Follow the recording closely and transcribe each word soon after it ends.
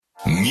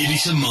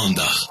Mediese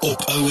Maandag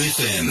op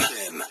OFM.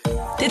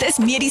 Dit is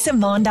Mediese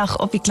Maandag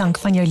op die klank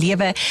van jou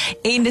lewe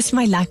en dis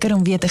my lekker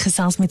om weer te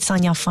gesels met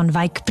Sanja van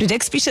Wyk,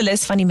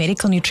 produkspesialis van die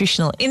Medical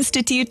Nutritional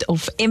Institute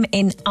of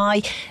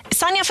MNI.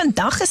 Sanja,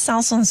 vandag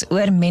gesels ons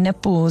oor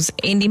Menopouse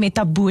en die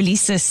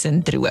metaboliese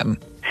syndroom.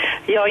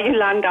 Ja,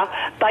 Yolanda,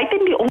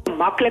 buiten die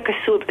ongemaklike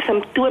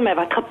simptome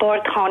wat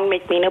gepaard gaan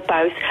met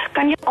Menopouse,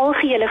 kan jou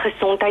algehele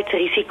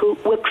gesondheidsrisiko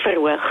ook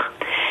verhoog.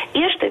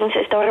 Eerstens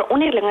is daar 'n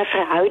onderlinge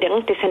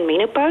verhouding tussen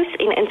Menopouse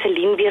en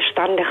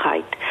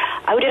insulienweerstandigheid.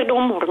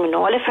 Ouderdom,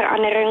 hormonale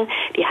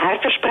verandering, die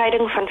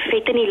herverspreiding van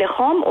vet in die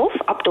liggaam of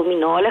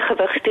abdominale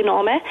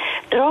gewigstoename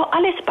dra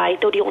alles by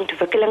tot die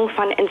ontwikkeling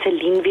van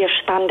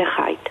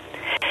insulienweerstandigheid.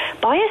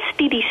 Baie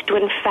studies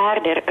toon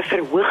verder 'n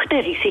verhoogde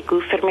risiko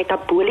vir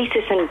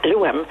metaboliese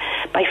syndroom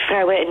by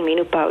vroue in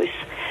Menopouse.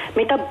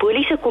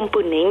 Metaboliese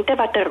komponente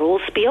wat 'n rol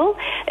speel,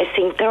 is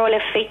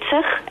sentrale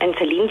vetsug,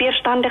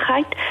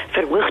 insulienweerstandigheid,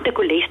 verhoogde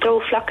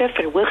cholesterolvlakke,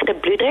 verhoogde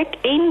bloeddruk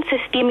en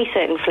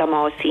sistemiese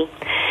inflammasie.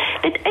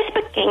 Dit is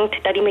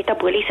bekend dat die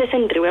metaboliese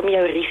syndroom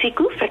jou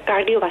risiko vir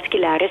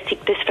kardiovaskulêre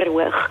siektes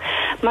verhoog,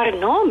 maar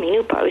na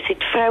Menopouse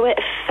het vroue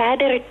 'n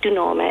verdere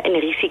toename in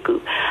risiko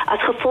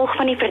as gevolg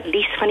van die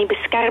verlies van die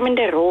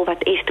beskermende rol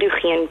wat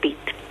estrogen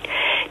bied.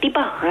 Die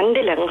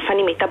behandeling van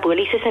die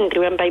metaboliese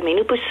syndroom by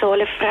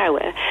menopausale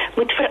vroue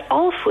moet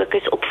veral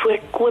fokus op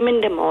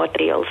voorkomende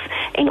maatreëls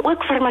en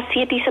ook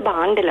farmaseutiese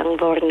behandeling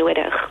waar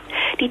nodig.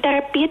 Die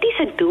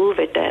terapeutiese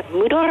doelwitte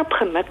moet daarop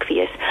gemik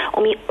wees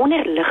om die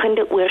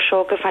onderliggende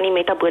oorsake van die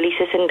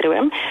metaboliese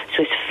syndroom,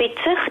 soos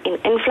vetsug en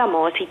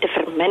inflammasie te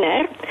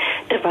verminder,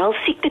 terwyl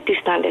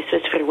siektetoestande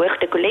soos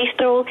verhoogde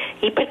cholesterol,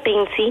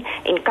 hipertensie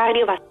en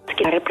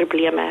kardiovaskulêre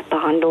probleme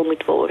behandel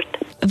moet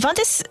word. Wat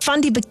is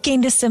van die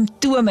bekende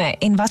simptome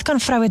en wat kan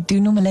vroue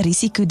doen om hulle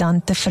risiko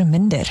dan te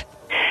verminder?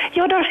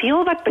 Ja, daar is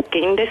heel wat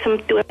bekende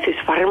simptome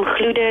soos warm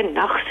gloede,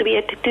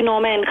 nagsweet,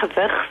 toename in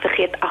gewig,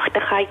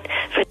 vergeetachtigheid,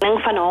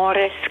 verdunning van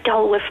hare,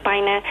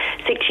 skelhoofpyne,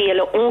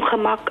 seksuele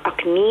ongemak,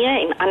 akne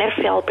en ander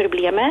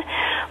velprobleme.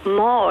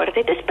 Maar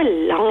dit is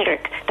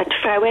belangrik dat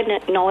vroue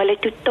na hulle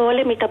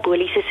totale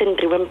metaboliese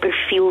syndroom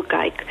profiel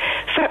kyk,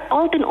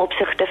 veral ten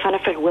opsigte van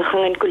 'n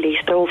verhoging in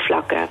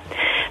cholesterolvlakke.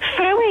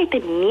 Vroue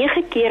het 'n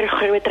 9 keer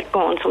groter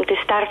kans om te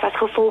sterf as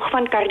gevolg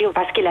van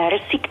kardiovaskulêre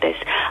siektes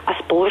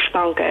as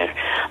borskanker,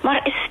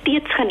 maar is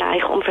steeds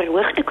geneig om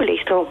verhoogde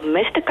cholesterol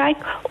mis te kyk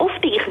of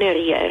te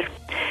ignoreer.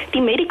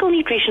 Die Medical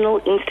Nutritional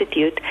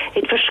Institute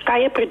het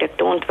verskeie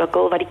produkte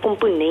ontwikkel wat die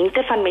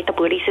komponente van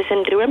metaboliese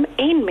syndroom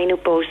en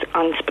Menopouse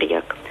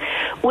aanspreek.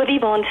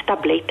 Obiwans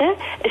tablette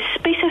is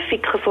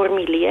spesifiek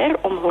geformuleer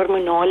om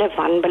hormonale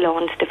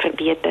wanbalans te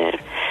verbeter.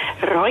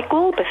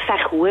 Raaikool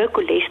beveg hoë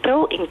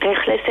cholesterol en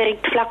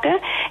trigliseriedvlakke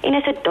en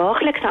is 'n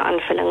daaglikse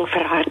aanvulling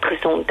vir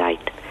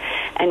hartgesondheid.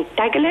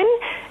 Integelin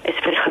is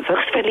vir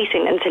gewigsverlies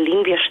en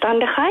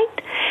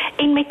insulienweerstandigheid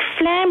en met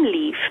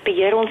Flamleaf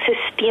beheer ons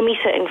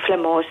sistemiese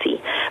inflammasie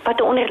wat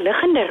 'n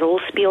onderliggende rol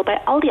speel by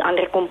al die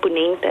ander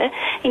komponente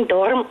en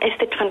daarom is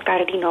dit van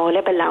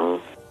kardinale belang.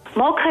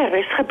 Maak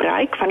gerus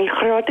gebruik van die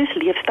gratis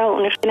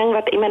leefstylondersteuning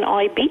wat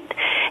MNI bied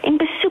en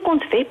besoek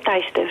ons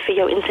webtuiste vir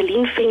jou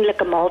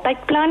insulienvriendelike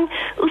maaltydplan,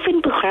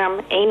 oefenprogram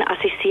en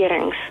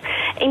assesserings.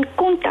 En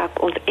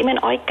kontak ons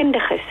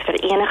MNI-kundiges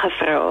vir enige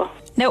vrae.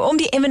 Nou, om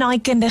die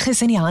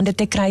MNI-kundiges in die hande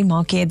te kry,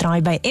 maak jy 'n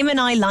draai by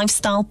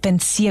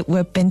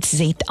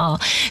mnilifestyle.co.za.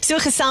 So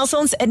gesels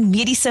ons in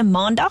Mediese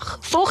Maandag.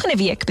 Volgende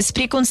week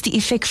bespreek ons die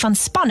effek van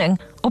spanning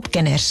op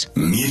kinders.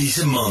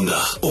 Mediese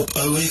Maandag op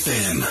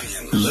OFM.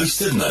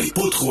 Luister na die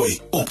potgooi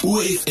op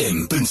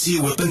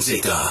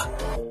OFM.co.za.